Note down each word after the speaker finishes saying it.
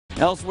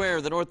Elsewhere,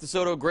 the North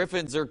DeSoto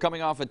Griffins are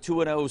coming off a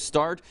 2-0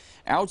 start,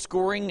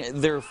 outscoring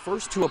their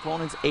first two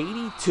opponents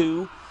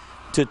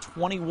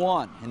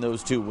 82-21 in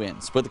those two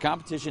wins. But the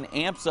competition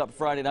amps up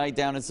Friday night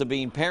down in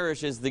Sabine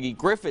Parish as the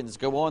Griffins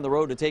go on the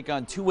road to take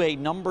on 2A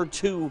number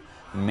 2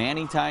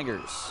 Manny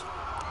Tigers.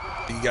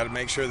 You got to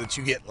make sure that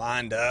you get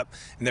lined up,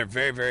 and they're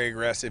very, very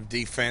aggressive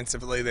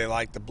defensively. They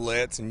like the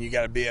blitz, and you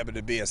got to be able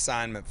to be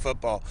assignment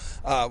football.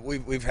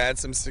 We've had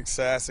some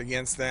success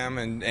against them,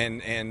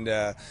 and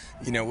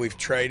you know, we've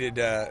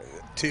traded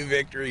 2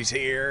 victories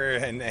here,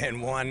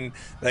 and one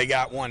they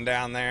got one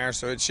down there.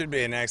 So it should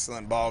be an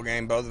excellent ball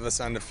game. Both of us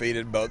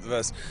undefeated, both of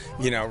us,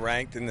 you know,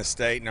 ranked in the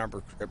state in our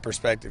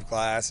respective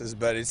classes.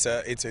 But it's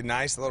a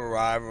nice little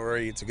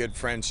rivalry. It's a good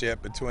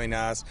friendship between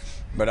us.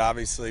 But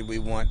obviously, we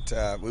want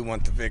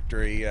the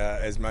victory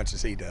as much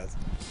as he does.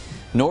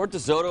 North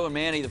DeSoto and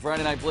Manny, the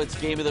Friday Night Blitz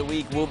game of the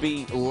week, will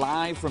be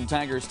live from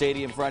Tiger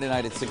Stadium Friday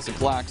night at 6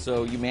 o'clock.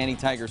 So you Manny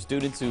Tiger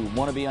students who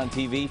want to be on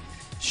TV,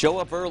 show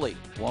up early.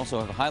 We'll also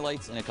have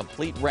highlights and a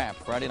complete wrap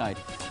Friday night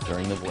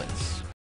during the Blitz.